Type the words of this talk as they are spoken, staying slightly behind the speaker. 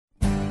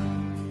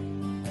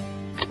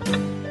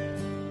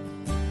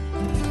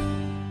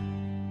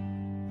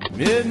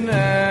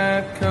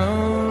midnight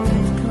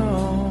comes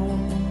calling.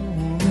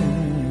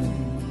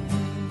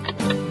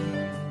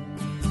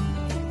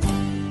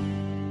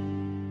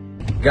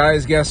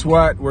 Guys, guess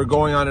what? We're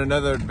going on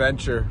another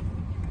adventure.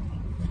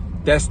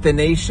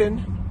 Destination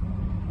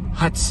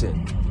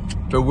Hudson.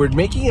 But we're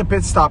making a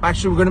pit stop.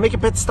 Actually, we're going to make a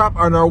pit stop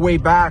on our way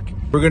back.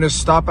 We're going to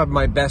stop at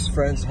my best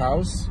friend's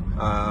house.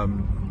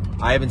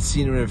 I haven't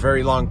seen him in a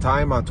very long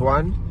time,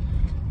 Antoine.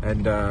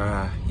 And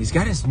he's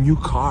got his new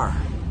car.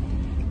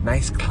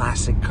 Nice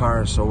classic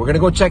car. So we're going to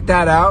go check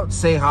that out,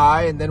 say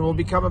hi, and then we'll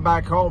be coming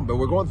back home. But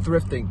we're going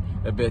thrifting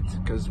a bit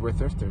because we're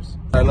thrifters.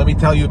 All right, let me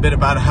tell you a bit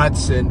about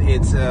Hudson.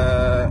 It's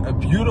a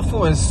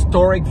beautiful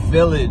historic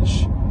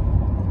village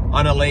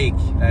on a lake,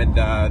 and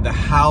the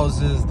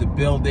houses, the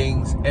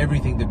buildings,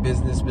 everything, the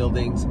business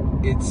buildings,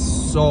 it's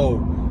so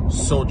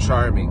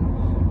charming.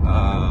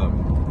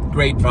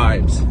 Great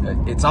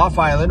vibes. It's off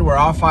island. We're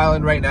off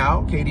island right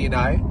now, Katie and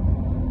I,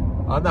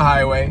 on the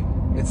highway.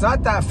 It's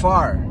not that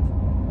far.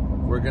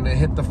 We're gonna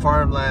hit the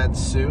farmland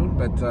soon,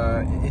 but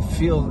it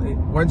feels,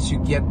 once you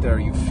get there,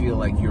 you feel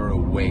like you're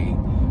away.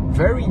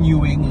 Very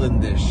New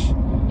Englandish.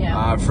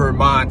 Yeah.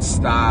 Vermont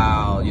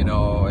style, you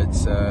know,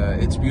 it's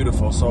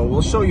beautiful. So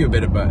we'll show you a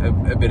bit of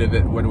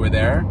it when we're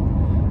there,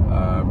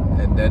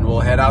 and then we'll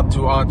head out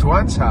to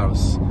Antoine's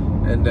house,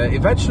 and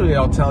eventually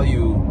I'll tell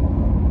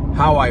you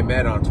how I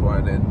met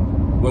Antoine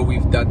and what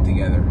we've done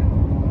together.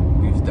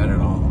 We've done it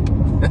all.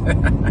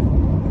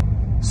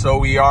 So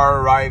we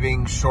are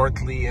arriving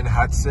shortly in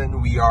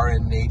Hudson. We are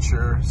in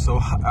nature. So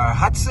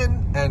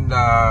Hudson and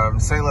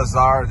Saint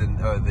Lazare,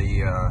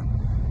 the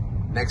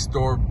next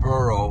door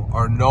borough,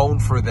 are known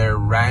for their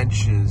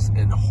ranches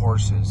and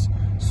horses.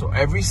 So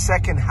every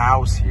second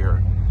house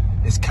here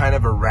is kind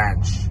of a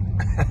ranch.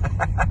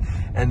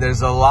 And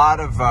there's a lot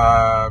of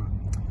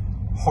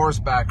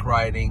horseback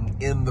riding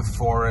in the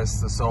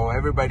forest. So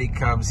everybody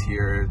comes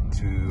here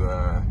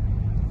to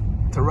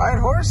ride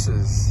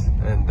horses.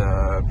 And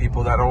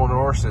people that own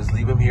horses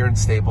leave them here in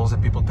stables,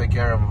 and people take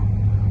care of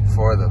them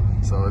for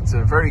them. So it's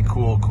a very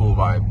cool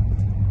vibe.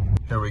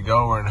 Here we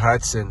go, we're in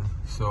Hudson.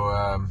 So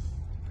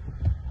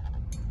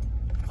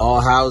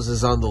all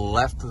houses on the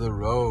left of the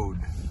road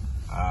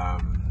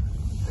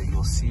that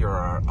you'll see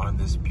are on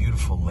this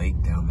beautiful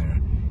lake down there.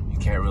 You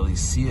can't really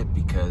see it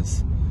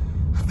because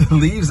the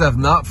leaves have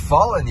not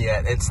fallen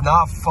yet. It's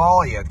not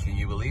fall yet. Can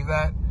you believe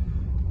that?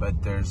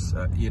 But there's,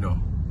 you know,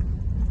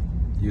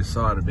 you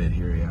saw it a bit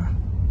here, yeah.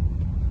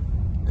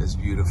 It's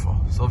beautiful.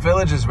 So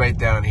village is right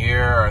down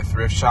here. Our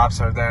thrift shops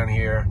are down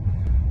here.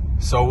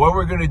 So what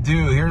we're gonna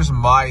do, here's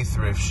my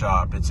thrift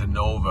shop. It's a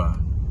Nova.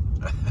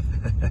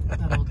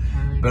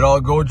 But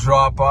I'll go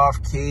drop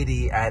off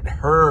Katie at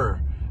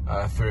her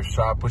thrift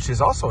shop, which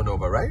is also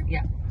Nova, right?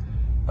 Yeah.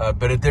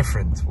 But a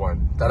different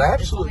one that I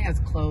absolutely has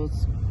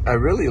clothes. I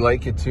really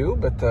like it too,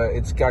 but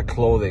it's got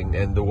clothing,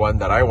 and the one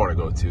that I want to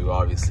go to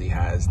obviously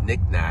has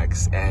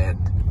knickknacks and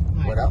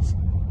vinyl. What else?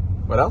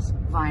 What else?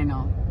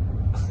 Vinyl.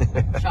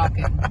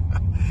 Shocking.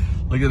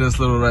 Look at this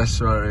little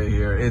restaurant right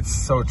here. It's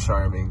so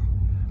charming.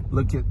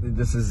 Look at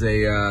this is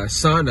a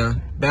sauna,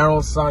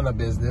 barrel sauna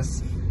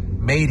business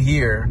made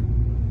here.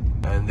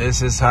 And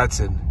this is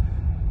Hudson.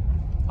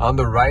 On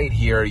the right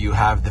here, you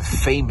have the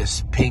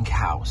famous Pink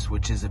House,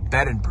 which is a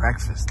bed and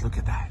breakfast. Look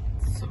at that.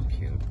 So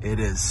cute. It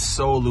is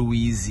so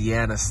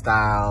Louisiana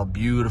style,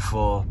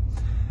 beautiful.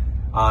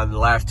 On the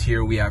left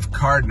here, we have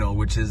Cardinal,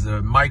 which is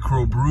a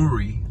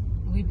microbrewery.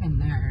 We've been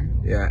there.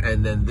 Yeah,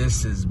 and then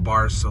this is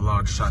Bar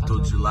Salon Chateau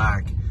du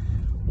Lac,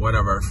 one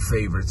of our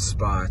favorite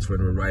spots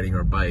when we're riding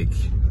our bike.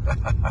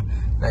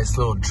 Nice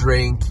little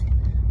drink.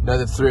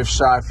 Another thrift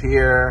shop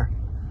here.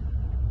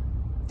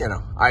 You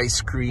know,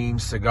 ice cream,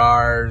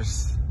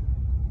 cigars.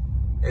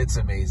 It's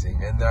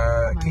amazing. And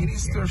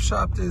Katie's thrift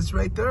shop is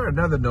right there,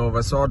 another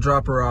Nova. So I'll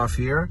drop her off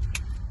here.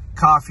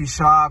 Coffee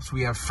shops.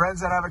 We have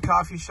friends that have a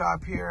coffee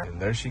shop here. And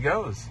there she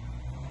goes.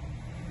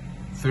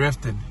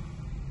 Thrifting.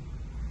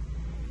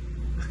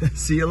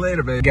 See you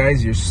later, babe.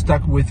 Guys, you're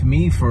stuck with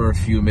me for a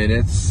few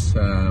minutes.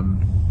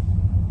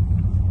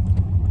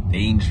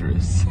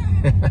 Dangerous.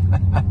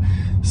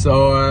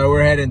 So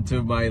we're heading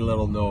to my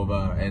little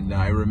Nova, and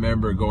I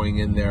remember going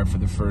in there for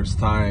the first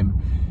time.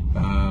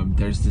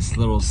 There's this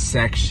little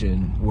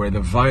section where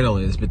the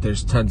vinyl is, but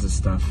there's tons of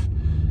stuff.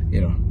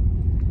 You know,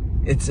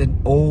 it's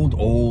an old,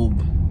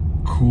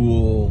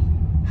 cool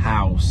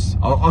house.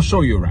 I'll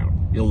show you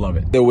around. You'll love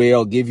it. The way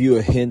I'll give you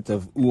a hint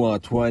of who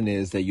Antoine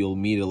is that you'll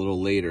meet a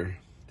little later.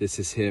 This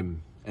is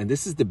him, and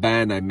this is the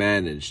band I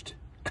managed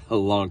a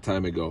long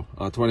time ago.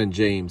 Antoine and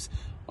James.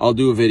 I'll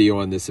do a video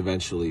on this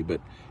eventually,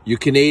 but you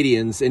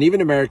Canadians and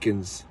even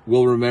Americans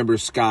will remember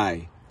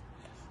Sky,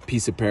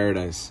 Piece of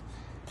Paradise.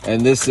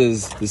 And this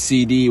is the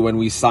CD when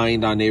we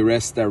signed on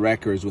Aresta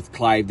Records with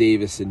Clive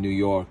Davis in New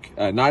York.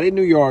 Not in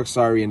New York,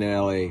 sorry, in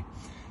LA.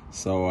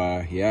 So,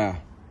 yeah,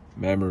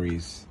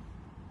 memories.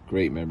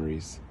 Great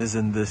memories.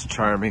 Isn't this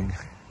charming?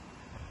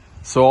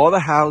 So all the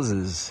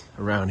houses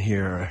around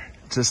here are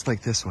just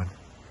like this one.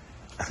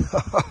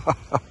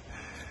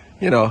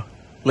 You know,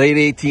 late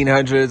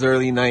 1800s,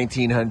 early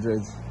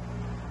 1900s.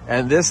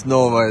 And this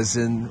Nova is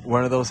in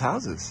one of those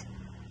houses.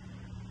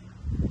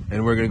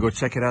 And we're gonna go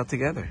check it out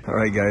together. All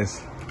right,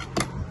 guys.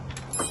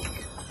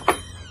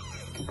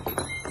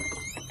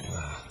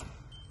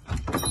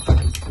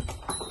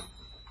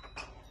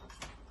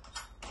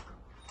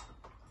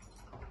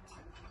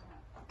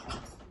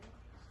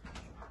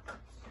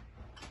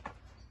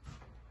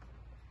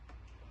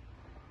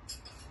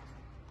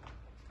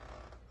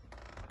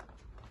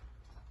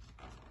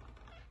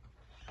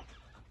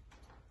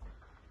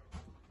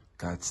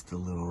 That's the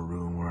little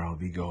room where I'll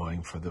be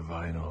going for the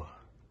vinyl.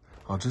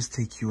 I'll just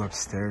take you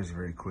upstairs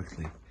very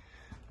quickly.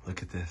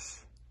 Look at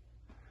this.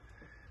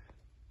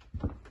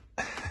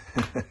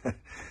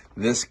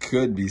 This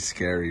could be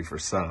scary for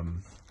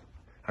some.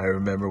 I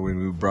remember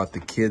when we brought the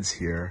kids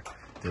here,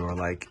 they were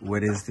like,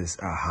 what is this,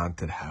 a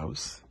haunted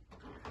house?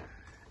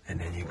 And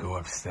then you go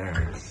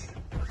upstairs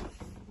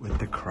with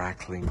the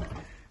crackling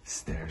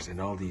stairs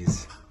and all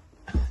these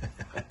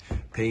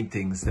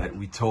paintings that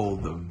we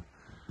told them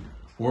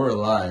were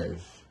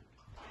alive.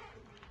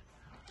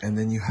 And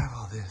then you have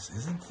all this.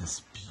 Isn't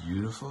this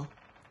beautiful?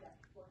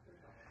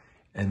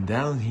 And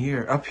down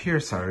here, up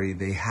here, sorry,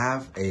 they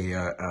have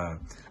a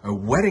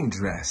wedding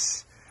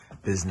dress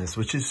business,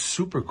 which is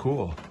super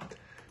cool.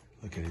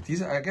 Look at it.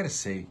 These are, I gotta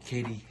say,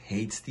 Katie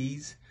hates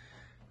these.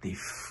 They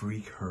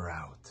freak her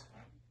out.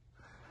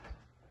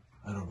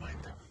 I don't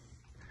mind them.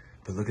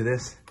 But look at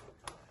this.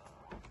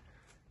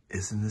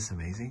 Isn't this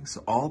amazing?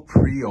 So all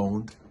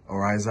pre-owned,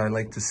 or as I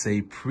like to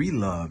say,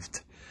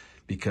 pre-loved,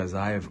 because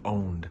I have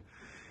owned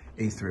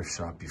a thrift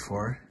shop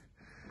before.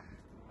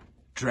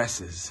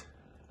 Dresses.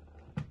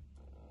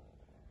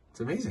 It's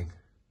amazing.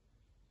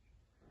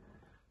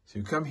 So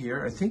you come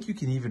here, I think you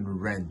can even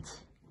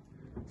rent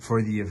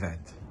for the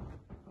event,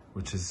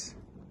 which is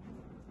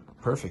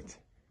perfect.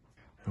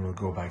 And we'll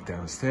go back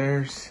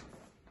downstairs.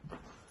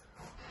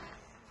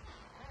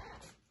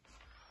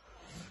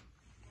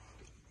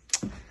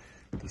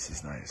 This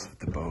is nice with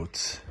the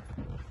boats.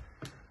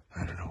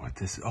 I don't know what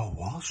this is. Oh,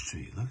 Wall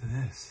Street, look at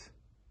this.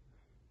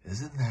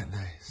 Isn't that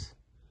nice?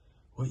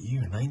 What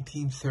year?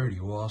 1930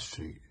 Wall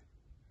Street.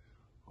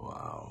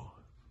 Wow.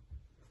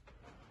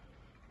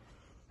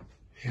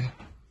 Yeah.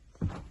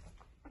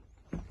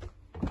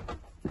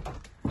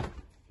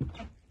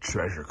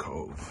 Treasure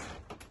Cove.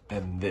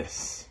 And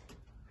this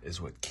is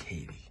what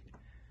Katie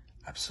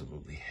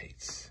absolutely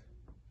hates.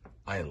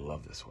 I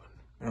love this one.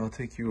 And I'll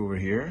take you over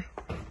here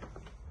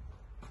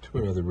to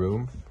another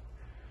room.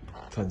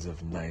 Tons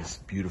of nice,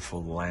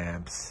 beautiful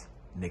lamps,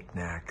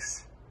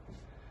 knickknacks.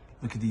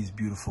 Look at these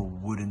beautiful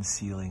wooden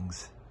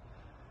ceilings.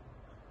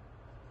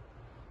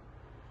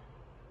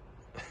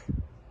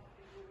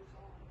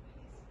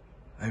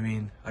 I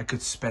mean, I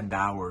could spend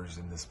hours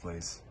in this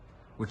place,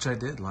 which I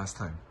did last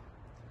time.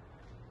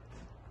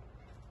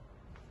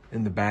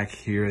 In the back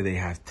here, they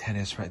have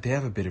tennis, right? They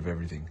have a bit of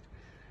everything.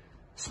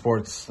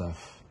 Sports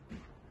stuff.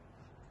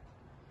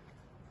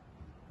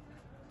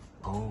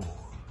 Oh,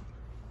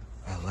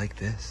 I like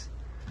this.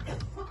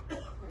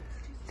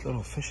 It's a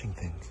little fishing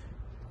thing.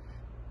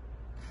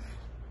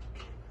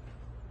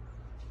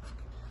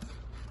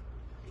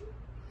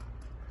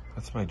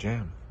 That's my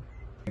jam.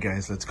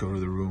 Guys, let's go to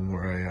the room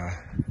where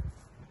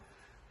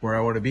I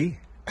want to be.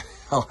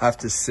 I'll have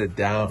to sit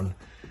down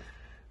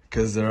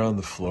because they're on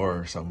the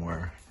floor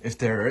somewhere. If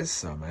there is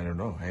some, I don't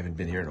know. I haven't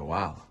been here in a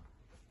while.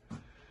 But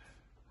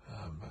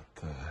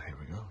here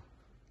we go.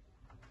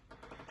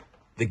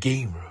 The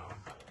game room.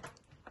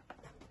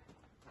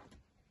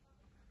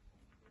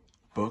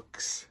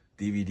 Books,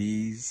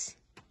 DVDs,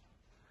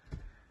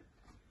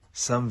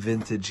 some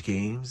vintage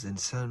games, and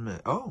some,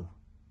 oh,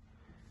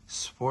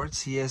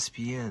 Sports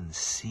ESPN,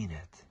 seen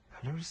it.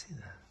 I've never seen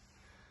that.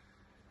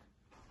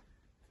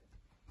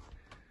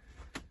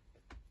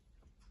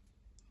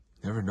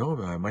 Never know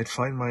about it. I might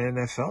find my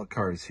NFL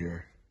cards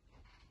here.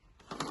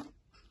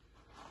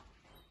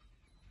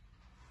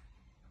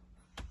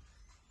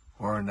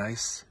 Or a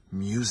nice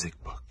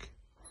music book.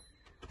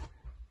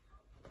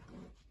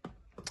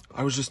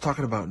 I was just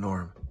talking about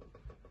Norm.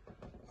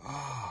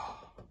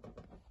 Oh.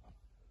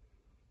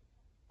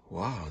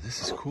 Wow,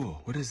 this is cool.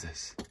 What is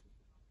this?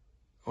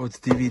 Oh, it's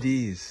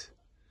DVDs.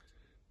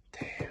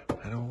 Damn,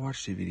 I don't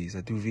watch DVDs.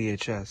 I do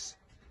VHS.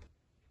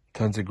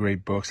 Tons of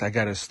great books. I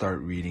gotta start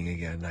reading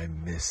again. I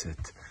miss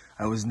it.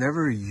 I was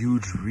never a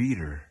huge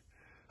reader,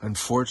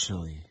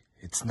 unfortunately.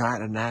 It's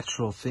not a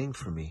natural thing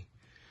for me.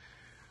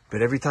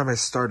 But every time I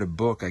start a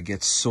book, I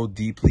get so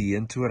deeply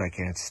into it, I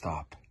can't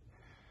stop.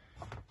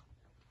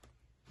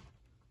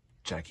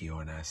 Jackie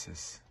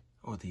Onassis.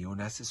 Oh, the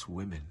Onassis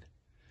women.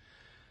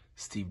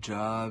 Steve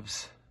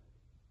Jobs,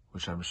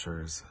 which I'm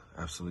sure is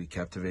absolutely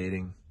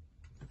captivating.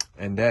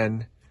 And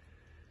then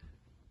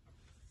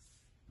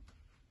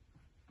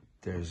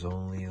there's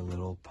only a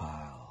little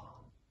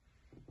pile.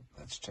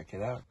 Let's check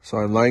it out. So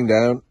I'm lying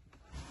down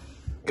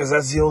because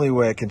that's the only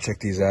way I can check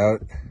these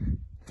out.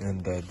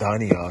 And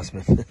Donny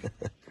Osmond.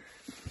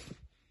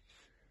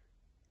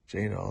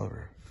 Jane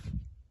Oliver.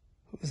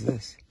 Who is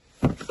this?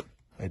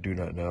 I do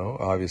not know.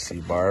 Obviously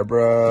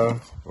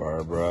Barbara.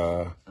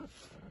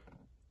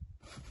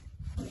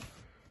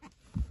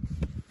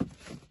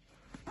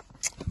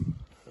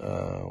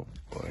 Oh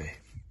boy.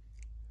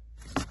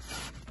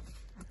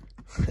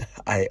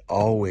 I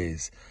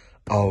always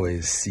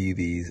see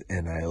these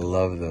and I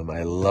love them.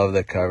 I love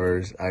the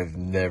covers. I've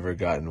never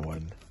gotten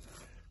one.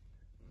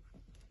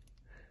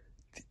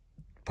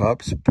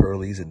 Pups,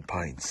 Pearlies, and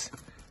Pints.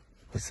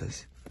 What's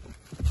this?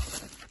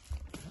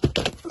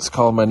 Let's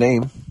call my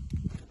name.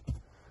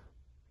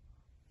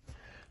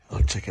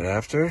 I'll check it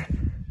after.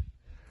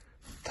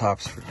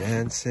 Tops for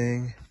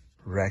Dancing.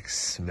 Rex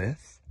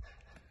Smith.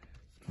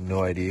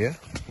 No idea.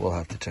 We'll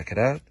have to check it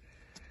out.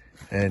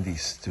 Andy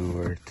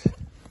Stewart.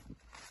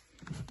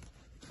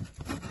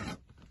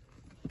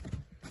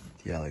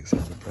 The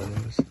Alexander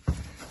Brothers.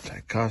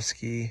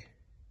 Tchaikovsky.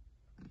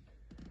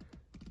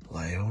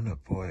 Leona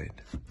Boyd.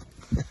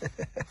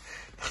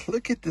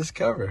 Look at this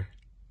cover.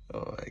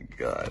 Oh my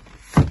God.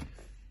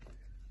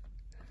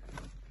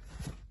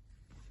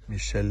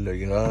 Michel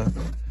Legrand.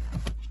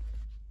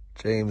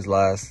 James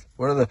Last.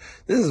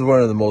 This is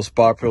one of the most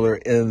popular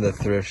in the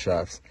thrift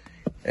shops.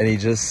 And he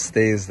just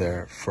stays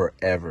there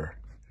forever.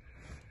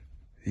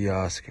 The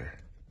Oscar.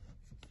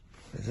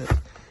 Is it?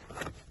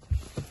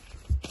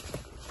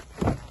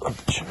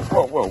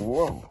 Whoa, whoa,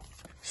 whoa.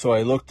 So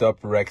I looked up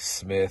Rex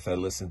Smith. I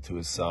listened to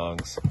his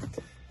songs.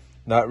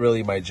 Not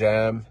really my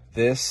jam.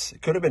 This,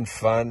 it could have been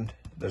fun.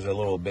 There's a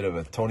little bit of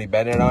a Tony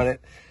Bennett on it.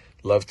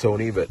 Love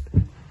Tony, but...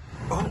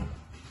 Oh,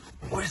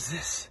 what is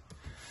this?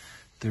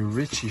 The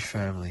Ritchie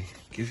family.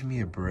 Give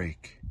me a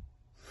break.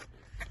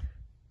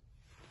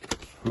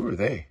 Who are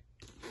they?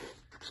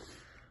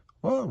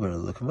 Well, I'm going to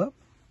look them up.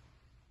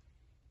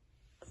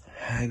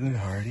 Haggard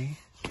Hardy.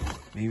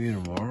 Maybe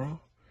tomorrow.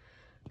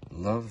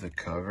 Love the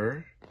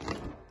cover.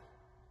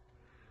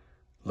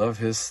 Love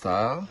his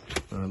style.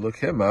 I'm going to look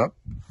him up.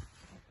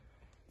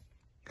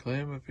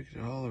 Claim a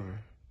picture Oliver.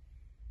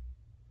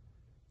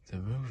 The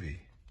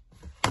movie.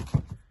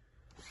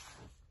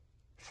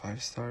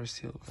 5-star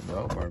steel.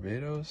 No,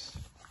 Barbados.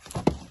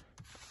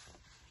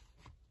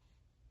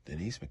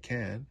 Denise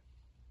McCann.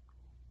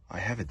 I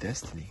Have a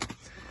Destiny.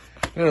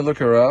 I'm going to look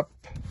her up.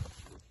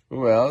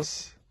 Who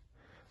else?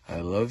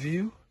 I Love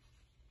You.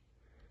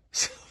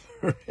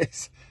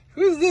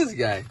 Who's this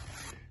guy?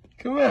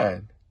 Come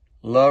on.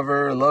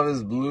 Lover. Love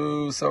is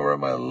Blue. So Are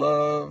My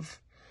Love.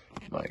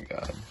 My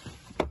God.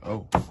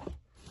 Oh.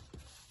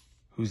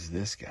 Who's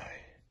this guy?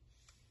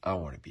 I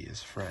want to be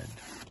his friend.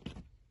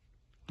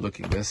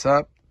 Looking this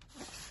up.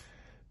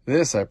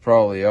 This I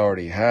probably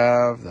already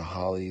have. The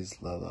Hollies,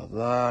 blah, blah,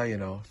 blah. You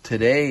know.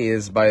 Today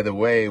is, by the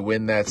way,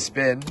 Win That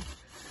Spin.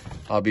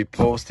 I'll be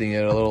posting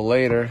it a little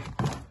later.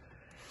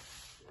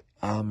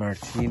 Al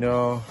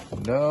Martino.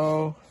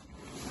 No.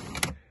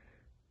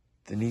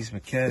 Denise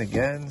McCann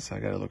again. So I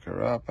got to look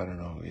her up. I don't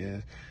know who he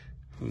is.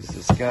 Who's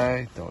this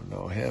guy? Don't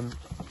know him.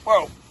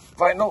 Whoa.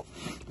 Final.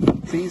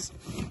 Please.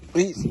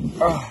 Please.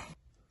 Oh.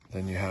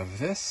 Then you have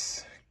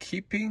this.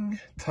 Keeping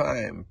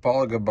Time.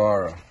 Paul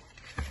Gabara.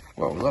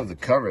 Well, love the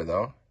cover,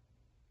 though.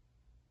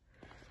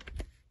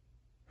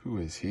 Who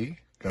is he?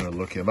 Gonna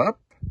look him up.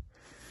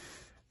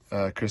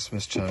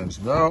 Christmas Chimes.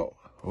 No.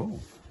 Oh.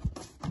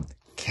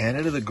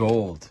 Canada the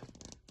Gold.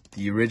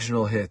 The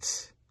original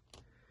hits.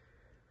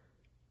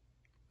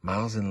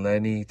 Miles and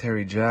Lenny,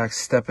 Terry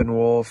Jacks,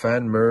 Steppenwolf,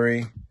 Anne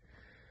Murray,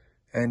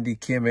 Andy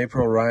Kim,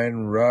 April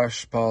Ryan,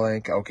 Rush, Paul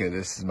Anka. Okay,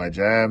 this is my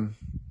jam.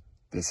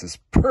 This is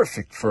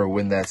perfect for a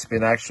Win That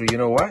Spin. Actually, you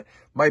know what?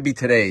 Might be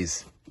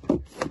today's.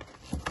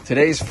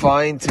 Today's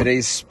fine,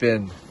 today's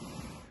spin.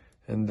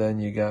 And then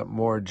you got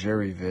more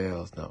Jerry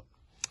Vales. No,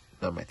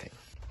 not my thing.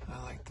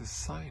 I like this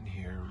sign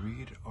here,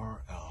 read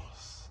or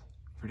else.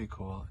 Pretty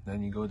cool. And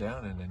then you go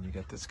down and then you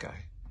get this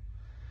guy.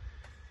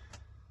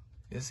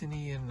 Isn't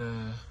he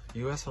in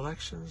U.S.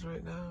 elections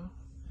right now?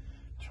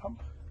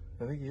 Trump?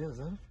 I think he is,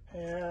 huh?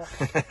 Yeah.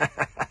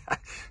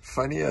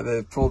 Funny how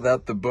they pulled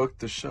out the book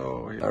to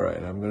show. All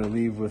right, I'm going to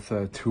leave with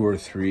 2 or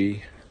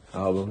 3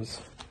 albums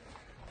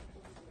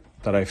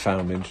that I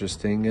found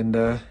interesting and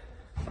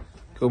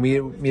go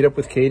meet up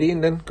with Katie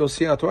and then go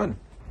see Antoine.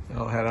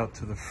 I'll head out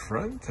to the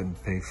front and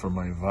pay for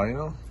my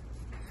vinyl.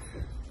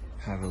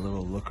 Have a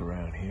little look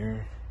around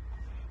here.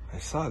 I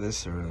saw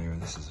this earlier.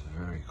 This is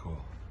very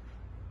cool.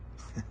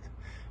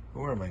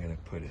 Where am I going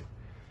to put it?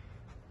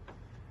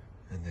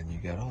 And then you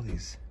got all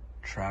these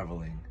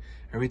traveling.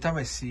 Every time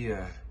I see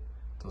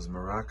those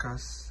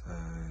maracas,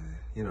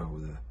 you know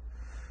who the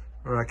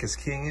Maracas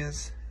King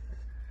is?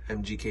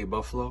 MGK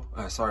Buffalo.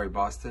 Sorry,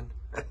 Boston.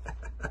 Look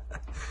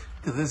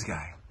at this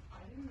guy. I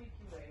didn't make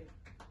you wait.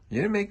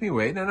 You didn't make me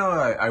wait. No,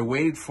 I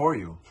waited for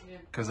you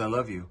because I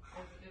love you.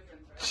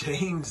 That's a different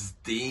James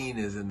Dean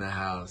is in the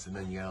house, and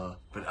then you go.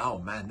 But oh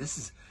man,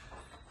 this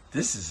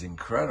is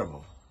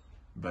incredible.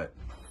 But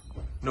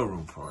no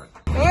room for it.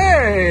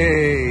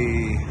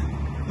 Hey,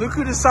 look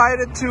who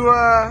decided to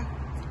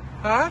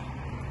huh?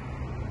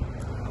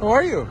 How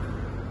are you?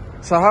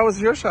 So how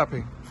was your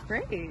shopping?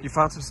 Great. You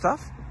found some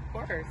stuff? Of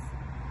course.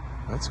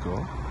 That's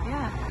cool.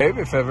 Yeah. Babe,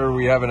 if ever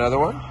we have another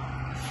one.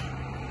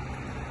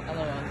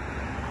 Other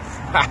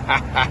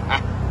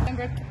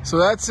one. So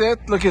that's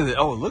it. Look at it.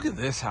 Oh, look at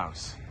this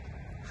house.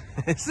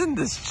 Isn't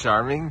this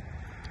charming?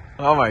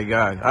 Oh my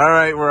God. All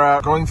right,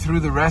 we're going through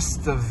the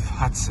rest of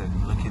Hudson.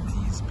 Look at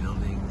these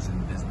buildings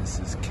and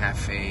businesses,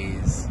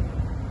 cafes.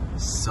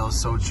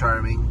 So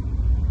charming.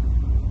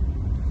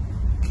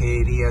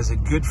 Katie has a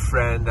good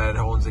friend that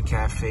owns a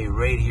cafe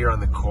right here on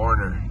the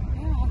corner.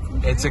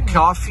 Yeah, it's a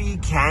coffee,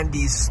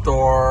 candy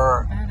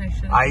store,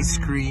 ice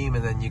cream,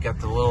 and then you got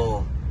the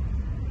little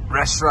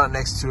restaurant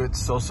next to it.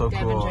 So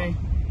cool.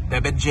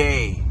 Deb and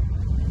J.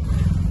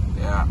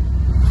 Yeah.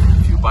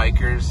 A few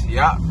bikers.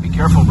 Yeah, be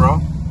careful, bro.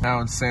 Now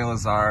in Saint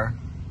Lazare,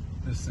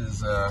 this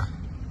is,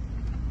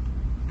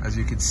 as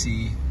you can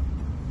see,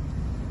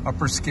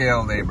 upper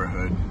scale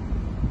neighborhood.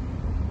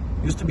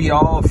 Used to be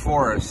all a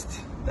forest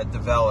that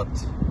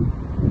developed.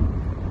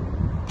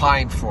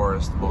 Pine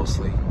forest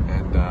mostly,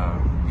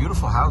 and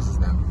beautiful houses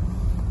now.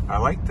 I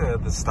like the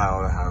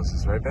style of the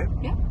houses, right, babe?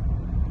 Yeah.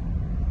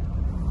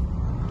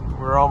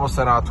 We're almost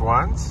at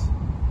Antoine's.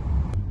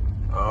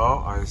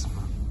 Oh,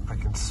 I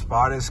can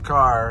spot his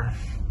car.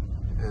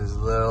 His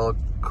little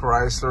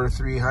Chrysler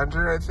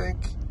 300, I think.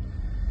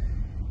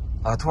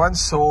 Antoine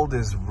sold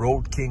his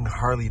Road King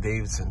Harley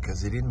Davidson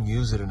because he didn't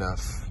use it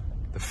enough.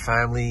 The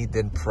family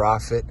didn't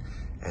profit,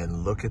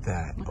 and look at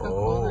that. Look how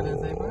cool that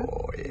is,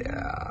 oh,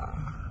 yeah.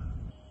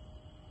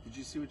 Did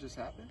you see what just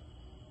happened?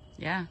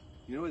 Yeah.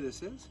 You know what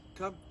this is?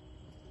 Come,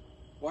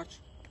 watch.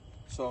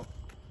 So,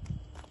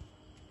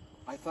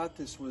 I thought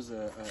this was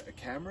a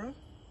camera.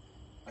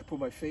 I put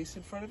my face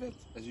in front of it,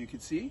 as you can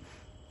see.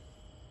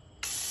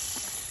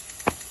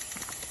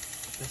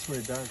 That's what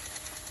it does.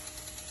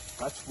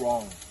 That's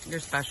wrong. You're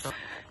special.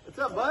 What's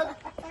up, bud?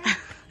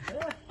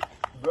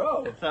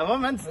 Bro. Ça va,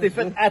 man? Tu t'es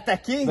fait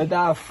attaquer? Mais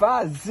dans la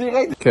face,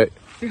 direct. Okay,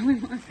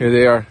 here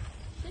they are.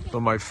 So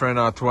my friend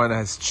Antoine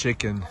has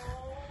chicken.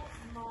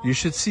 You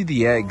should see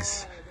the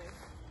eggs.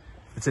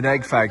 It's an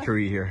egg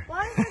factory here.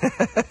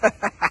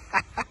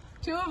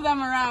 Two of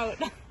them are out.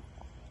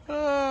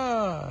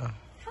 Ah,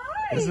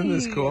 Hi. isn't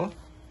this cool?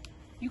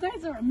 You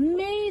guys are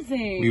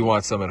amazing. We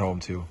want some at home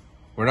too.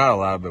 We're not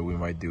allowed, but we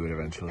might do it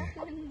eventually.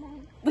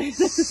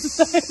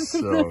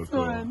 So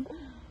cool.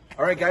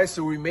 All right, guys,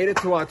 so we made it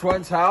to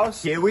Antoine's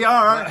house. Here we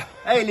are.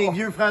 Hey, les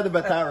vieux frères de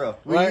Batara.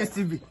 We Right. used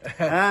to be.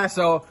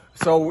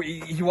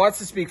 He wants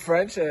to speak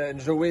French, and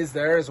Joey is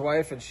there, his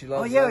wife, and she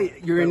loves. Oh yeah,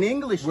 you're in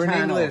English. We're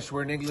channel. in English.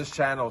 We're an English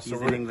channel. So He's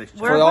we're in English.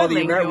 For We're all the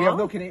bilingual.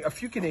 we have a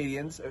few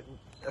Canadians,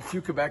 a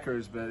few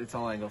Quebecers, but it's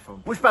all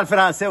anglophone. Moi, je parle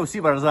français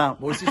aussi, par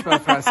exemple. Moi aussi, je parle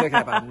français,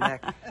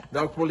 tabarnak.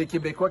 Donc, pour les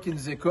Québécois qui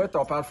nous écoutent,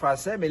 on parle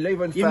français, mais là, il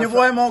va nous Il faire... venait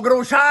voir mon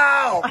gros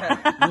char.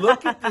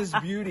 Look at this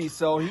beauty.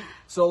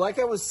 So like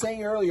I was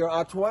saying earlier,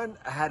 Antoine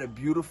had a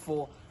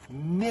beautiful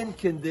mint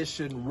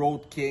condition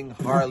Road King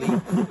Harley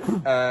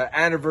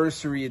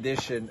anniversary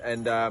edition,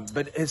 and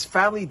but his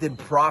family didn't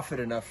profit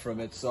enough from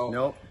it, so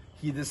Nope.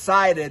 he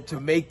decided to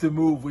make the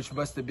move, which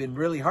must have been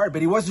really hard.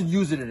 But he wasn't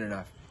using it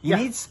enough. He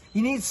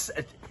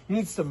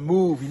needs to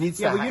move. He needs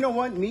to. Yeah, but you know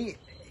what? Me,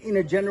 in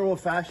a general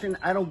fashion,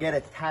 I don't get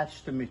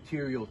attached to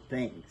material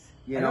things.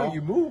 You I know, know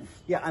you move.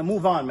 Yeah, I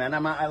move on, man.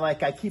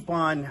 I keep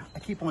on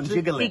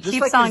jiggling. He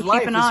keeps on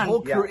keeping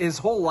on. His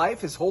whole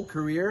life, his whole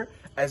career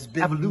has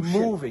been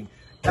Evolution. moving.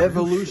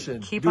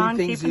 Evolution. Keep doing on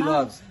things keeping he on.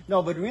 loves.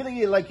 No, but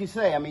really, like you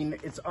say, I mean,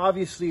 it's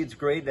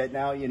great that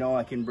now, you know,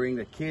 I can bring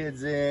the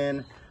kids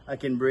in. I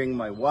can bring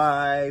my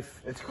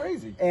wife. It's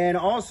crazy. And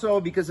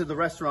also because of the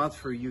restaurants,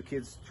 for you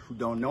kids who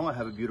don't know, I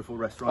have a beautiful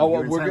restaurant Oh,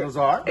 here in Saint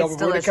Lazare. No, It's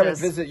we're going to come and delicious.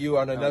 visit you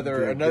on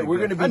another. good. We're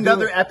going to be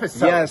Another doing,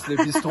 episode. Yes, the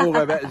bistro,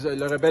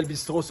 Le Rebelle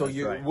Bistro. So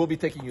right. we'll be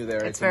taking you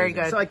there. It's very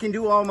amazing. good. So I can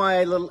do all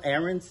my little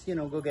errands, you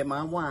know, go get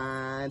my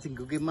wines and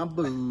go get my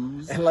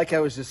booze. And like I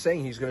was just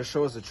saying, he's going to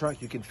show us the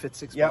trunk. You can fit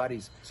 6 Yep.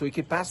 bodies, so he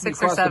can pass me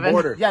 6 or across the 7.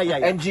 border. Yeah.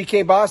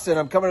 NGK Boston,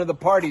 I'm coming to the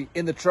party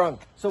in the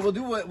trunk. So we'll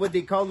do what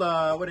they call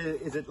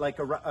is it like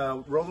a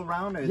roll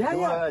around? Or do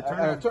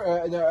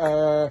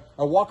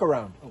A walk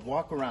around. a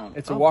walk around.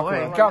 It's a Oh, walk boy.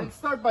 around. All right, Come, let's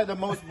start by the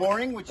most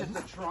boring, which is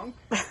the trunk.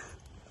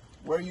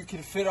 where you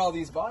can fit all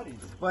these bodies.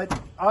 But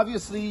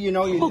obviously, you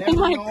know, you Oh never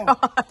my know.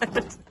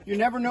 God. You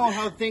never know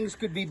how things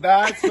could be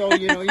bad, so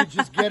you know, you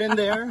just get in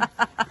there.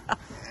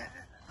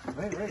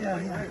 Wait.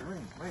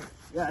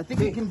 Yeah, I think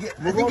you can get.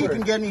 I think you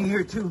can get in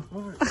here too.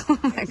 Oh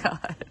my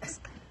God.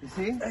 You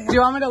see? Do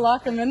you want me to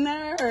lock him in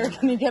there, or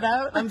can you get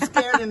out? I'm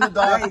scared in the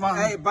dark. Mom.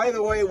 Hey, by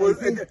the way,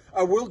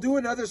 we'll do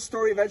another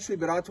story eventually,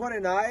 but Antoine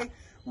and I,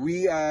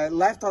 we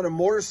left on a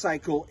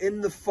motorcycle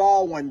in the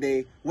fall one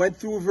day, went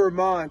through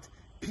Vermont,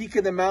 peak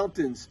of the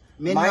mountains.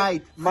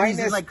 Midnight,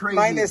 freezing like crazy.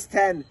 minus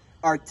 10.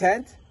 Our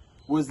tent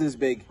was this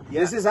big. Yeah.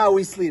 This is how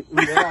we sleep.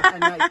 We slept At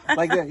night.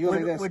 like that. You like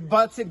with, this. with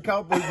butts and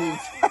cowboy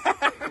boots.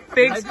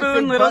 Big I just spoon,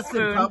 said little butts and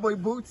spoon. cowboy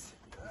boots.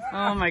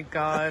 Oh my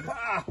God.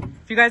 Have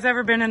you guys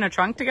ever been in a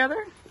trunk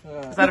together?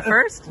 Is that a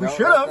first? No,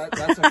 should have.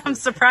 that's a I'm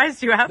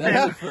surprised you haven't.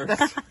 That's a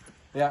first.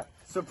 Yeah.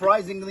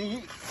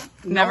 Surprisingly,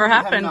 Never no, we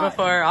have happened not.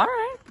 before. All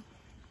right.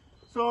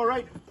 So, all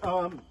right,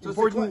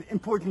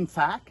 important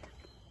fact.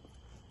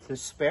 The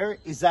spare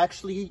is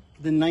actually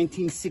the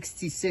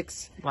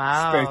 1966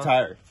 Wow. spare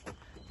tire.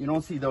 You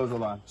don't see those a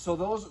lot. So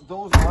those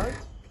aren't,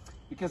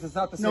 because it's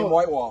not the same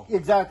white wall.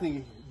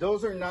 Exactly.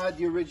 Those are not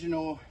the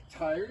original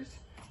tires.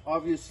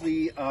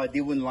 obviously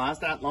they wouldn't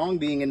last that long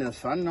being in the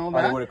sun and all Oh,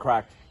 that. they would have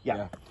cracked.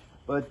 Yeah.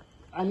 But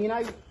I mean,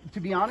 to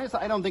be honest,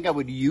 I don't think I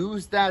would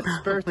use that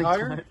spare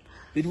tire.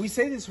 Did we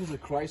say this was a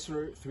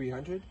Chrysler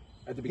 300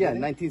 at the Yeah,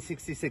 beginning?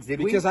 1966. Did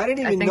we? Because I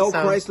didn't I even think know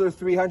so. Chrysler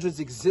 300s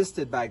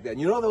existed back then.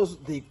 You know, those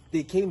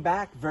they came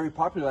back very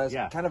popular as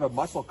Yeah. kind of a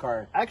muscle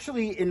car.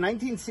 Actually, in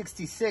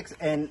 1966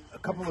 and a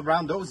couple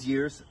around those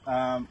years,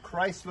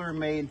 Chrysler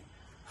made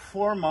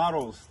 4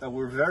 models that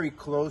were very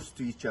close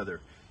to each other.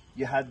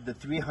 You had the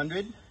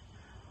 300,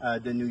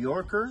 the New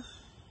Yorker,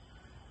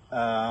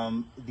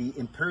 the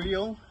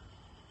Imperial,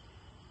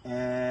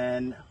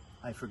 and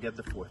I forget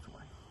the 4th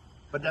one.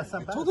 But that's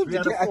not bad.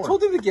 I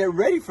told him to get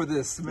ready for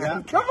this, man.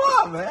 Yeah. Come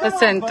on, man.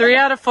 Listen, 3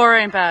 out of 4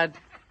 ain't bad.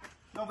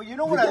 No, but you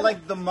know what I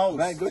like the most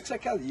Man, go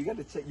check out. You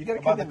gotta check. You gotta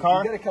about come the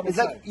car? You gotta come Is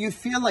inside. that you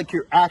feel like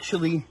you're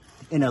actually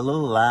in a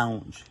little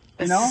lounge.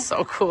 You This know? is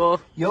so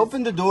cool. You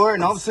open the door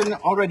and all of a sudden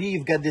already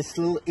you've got this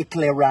little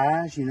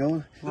éclairage, you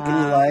know,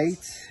 little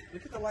lights,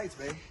 Look at the lights,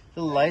 babe.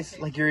 little lights,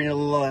 like you're in a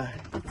little.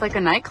 It's like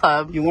a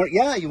nightclub. You want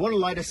to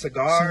light a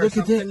cigar. or Look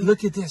at this. something.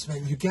 Look at this,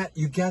 man. You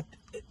got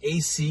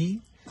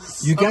AC.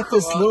 You got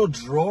this little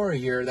drawer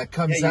here that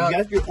comes Yeah, out. you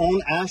got your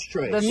own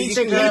ashtray. The So you can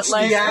cigarette each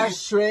lighter. the the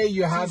ashtray.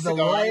 You have the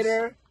cigars.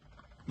 lighter.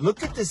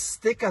 Look at the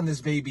stick on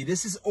this baby.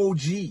 This is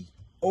OG.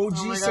 OG Oh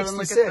my God, and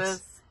look at 66.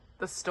 this.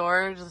 The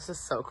storage. This is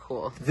so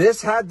cool.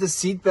 This had the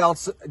seat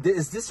belts.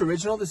 Is this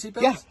original? The seat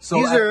belts? Yeah, So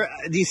these are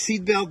these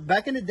seatbelt.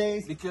 Back in the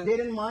days, Because- they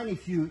didn't mind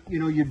if you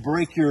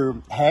break your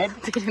head.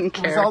 They didn't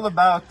It was care. all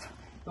about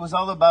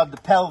the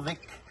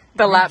pelvic.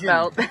 The lap region.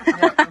 belt.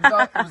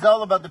 Yeah, it was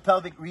all about the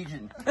pelvic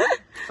region.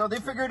 So they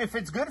figured if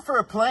it's good for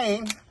a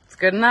plane, It's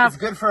good enough.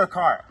 it's good for a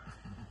car.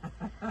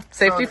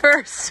 Safety So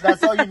first.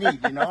 That's all you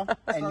need, you know.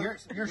 And you're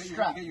You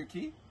strapped. get your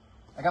key?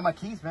 I got my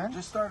keys, man.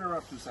 Just start her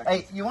up 2 seconds.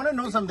 Hey, you want to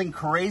know something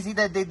crazy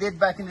that they did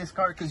back in this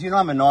car? Because you know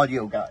I'm an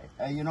audio guy.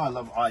 You know I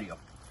love audio.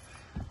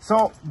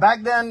 So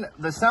back then,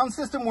 the sound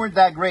system weren't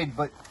that great,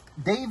 but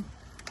they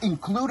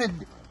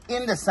included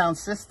in the sound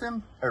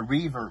system a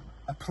reverb,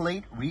 a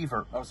plate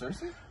reverb Oh,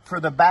 seriously? for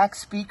the back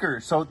speaker.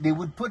 So they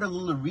would put a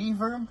little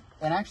reverb,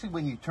 and actually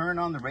when you turn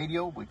on the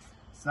radio, which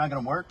it's not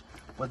going to work,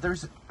 but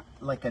there's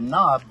like a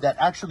knob that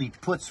actually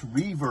puts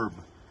reverb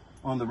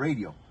on the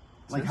radio.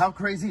 Like how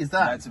crazy is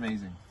that? That's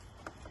amazing.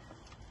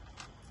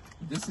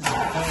 This is oh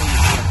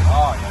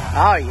yeah.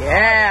 Oh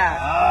yeah.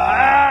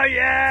 Oh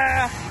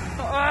yeah.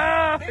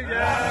 Oh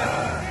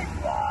yeah.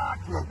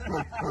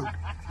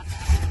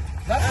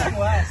 Nothing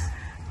less.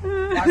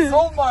 I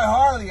sold my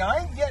Harley. I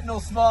ain't getting no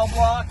small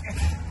block.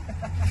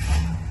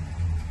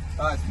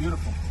 Oh, it's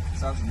beautiful.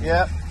 Sounds amazing.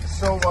 Yeah.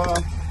 So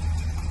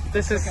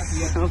This is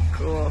so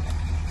cool.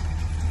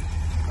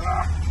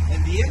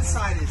 And the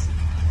inside is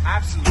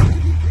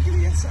absolutely. Look at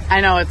the inside.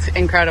 I know, it's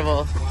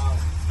incredible. Wow.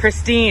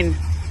 Pristine.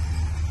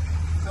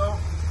 So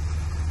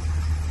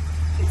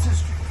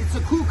it's a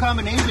cool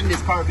combination,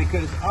 this car,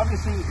 because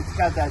obviously it's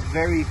got that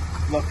very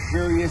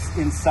luxurious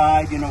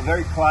inside, you know,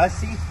 very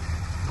classy.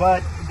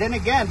 But then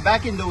again,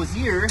 back in those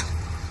years,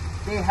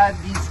 they had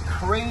these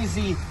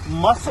crazy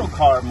muscle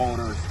car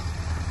motors,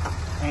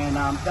 and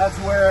that's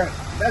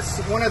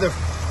one of the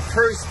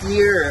first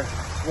year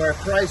where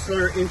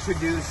Chrysler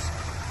introduced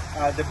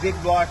the big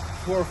block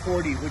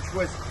 440, which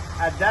was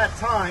at that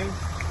time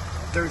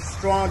their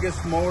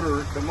strongest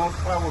motor, the most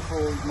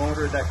powerful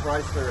motor that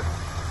Chrysler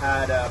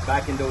had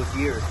back in those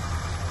years.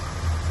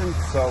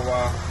 So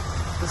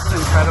This is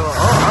incredible.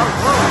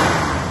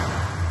 Oh,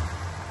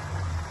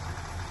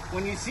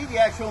 when you see the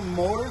actual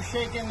motor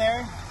shaking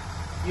there,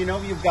 you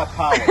know you've got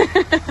power.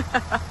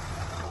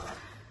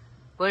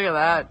 look at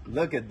that.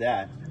 Look at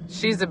that.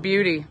 She's a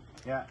beauty.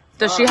 Yeah.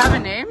 Does she have a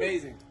name?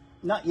 Amazing.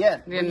 Not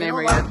yet. Didn't Well, name a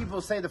her lot yet. of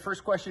people say the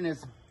first question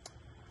is,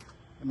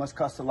 it must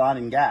cost a lot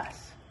in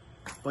gas.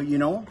 But you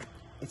know,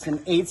 it's an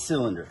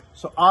 8-cylinder.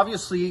 So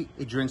obviously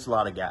it drinks a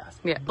lot of gas.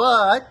 Yeah.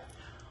 But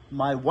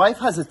my wife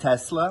has a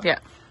Tesla. Yeah.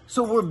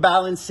 So we're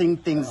balancing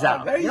things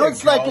out. there You know, you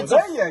it's like go. it's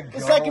There you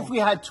it's go. like if we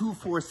had 2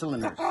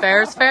 4-cylinders.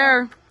 Fair's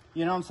fair.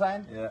 You know what I'm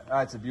saying? Yeah,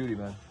 that's a beauty,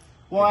 man.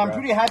 Well, I'm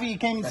pretty happy you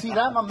came and see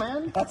that, my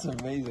man. That's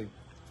amazing.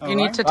 You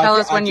need to tell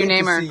us when you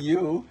name her. I can't to see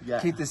you. Yeah.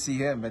 Can't to see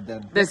him, but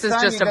then. This is Next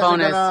time just you a guys are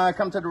bonus. gonna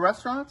come to the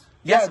restaurant?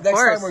 Yes, of next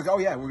course.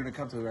 time we're gonna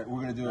come to the. We're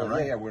gonna do it.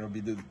 right. Yeah, we're gonna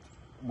be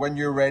when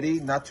you're ready,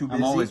 not too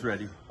busy. always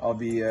ready. I'll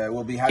be.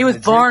 We'll be having. He was a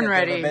drink born at the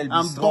ready. Rebelle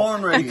I'm Bistro.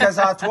 born ready. Because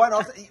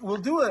Antoine, we'll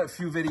do a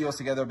few videos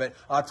together. But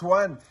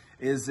Antoine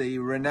is a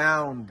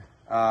renowned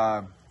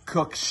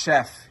cook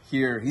chef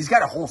here. He's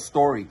got a whole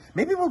story.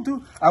 Maybe we'll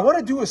do. I want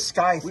to do a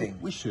sky thing.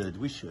 We should.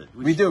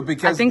 We do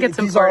because I think it's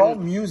these are all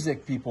important.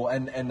 music people,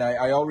 and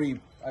I already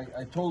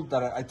I told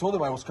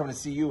him I was coming to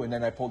see you, and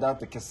then I pulled out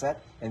the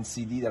cassette and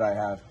CD that I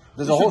have.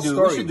 There's a whole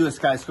story. We should do a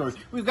Sky story.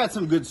 We've got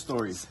some good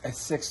stories.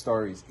 6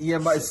 stories.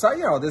 EMI. So,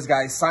 you know, this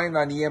guy signed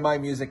on EMI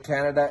Music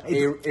Canada.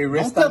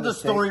 Don't tell the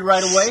story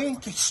right away.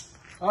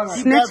 All right.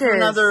 Keep that for Snitches.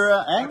 another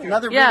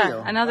Yeah,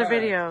 video. another All right.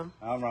 video.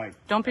 All right.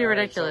 Don't be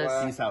ridiculous.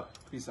 Peace out.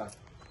 Peace out.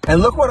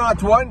 And look what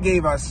Antoine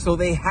gave us. So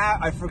they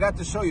have, I forgot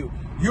to show you,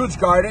 huge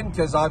garden,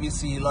 because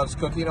obviously he loves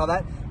cooking and all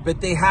that, but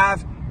they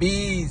have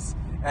bees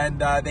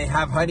and they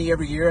have honey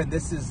every year, and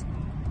this is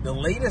the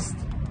latest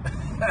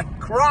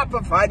crop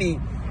of honey.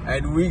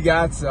 And we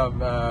got some,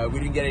 we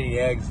didn't get any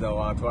eggs though,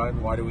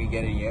 Antoine. Why did we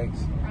get any eggs?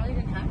 Probably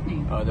didn't have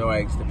any. Oh, no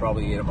eggs. They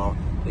probably ate them all.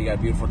 They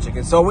got beautiful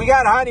chickens. So we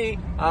got honey.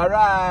 All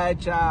right,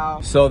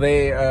 ciao. So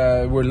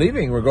we're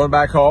leaving. We're going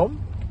back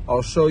home.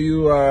 I'll show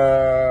you,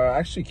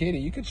 actually, Katie,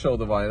 you could show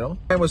the vinyl.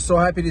 I was so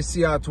happy to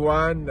see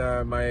Antoine,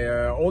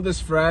 my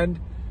oldest friend,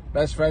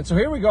 best friend. So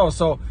here we go.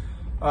 So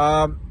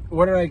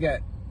what did I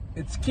get?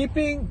 It's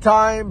Keeping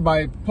Time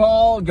by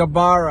Paul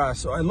Gabara.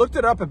 So I looked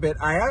it up a bit.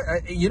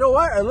 You know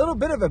what? A little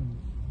bit of a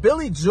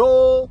Billy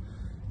Joel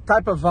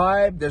type of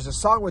vibe. There's a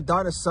song with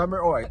Donna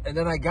Summer. Oh, and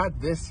then I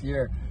got this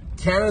here,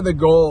 Canada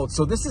Gold.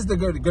 So this is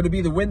going to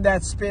be the Win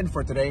That Spin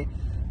for today.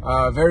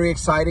 Very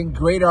exciting.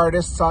 Great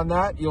artists on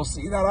that. You'll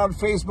see that on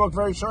Facebook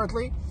very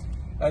shortly.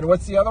 And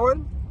what's the other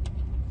one?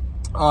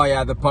 Oh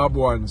yeah, the pub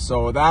one.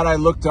 So that I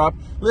looked up.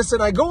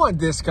 Listen, I go on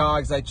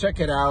Discogs, I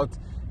check it out,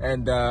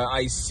 and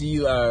I see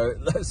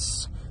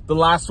the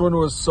last one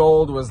was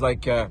sold was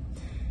like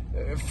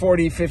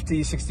 40,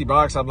 50, 60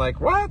 bucks. I'm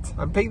like, what?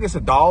 I'm paying this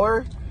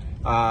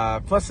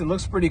 $1? Plus it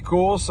looks pretty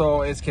cool,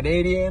 so it's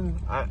Canadian.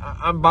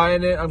 I'm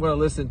buying it. I'm going to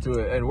listen to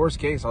it, and worst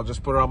case, I'll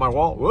just put it on my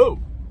wall. Whoa,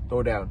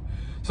 throw down.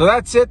 So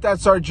that's it.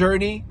 That's our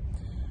journey.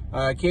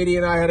 Katie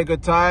and I had a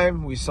good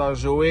time. We saw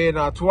Joey and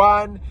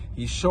Antoine.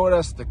 He showed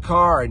us the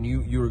car, and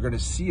you were going to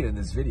see it in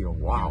this video.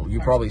 Wow, you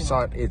probably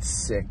saw it. It's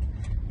sick.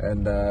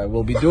 And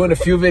we'll be doing a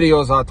few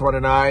videos, Antoine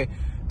and I,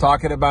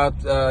 talking about,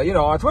 you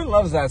know, Antoine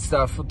loves that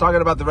stuff. We're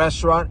talking about the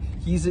restaurant.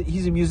 He's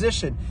a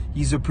musician.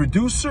 He's a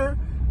producer.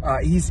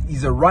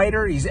 He's a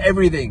writer. He's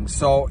everything.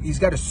 So he's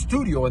got a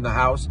studio in the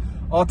house.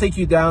 I'll take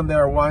you down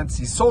there once.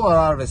 He sold a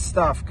lot of his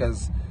stuff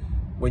because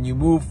when you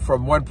move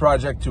from one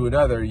project to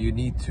another, you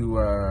need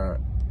to...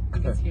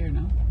 It's here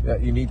now. Yeah,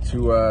 you need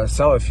to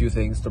sell a few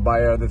things to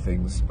buy other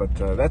things. But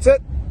that's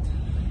it.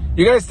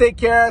 You guys take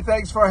care.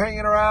 Thanks for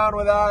hanging around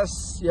with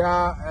us.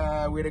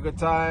 Yeah, we had a good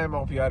time. I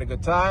hope you had a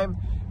good time.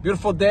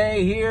 Beautiful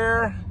day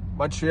here,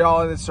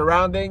 Montreal and its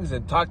surroundings,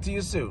 and talk to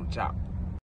you soon. Ciao.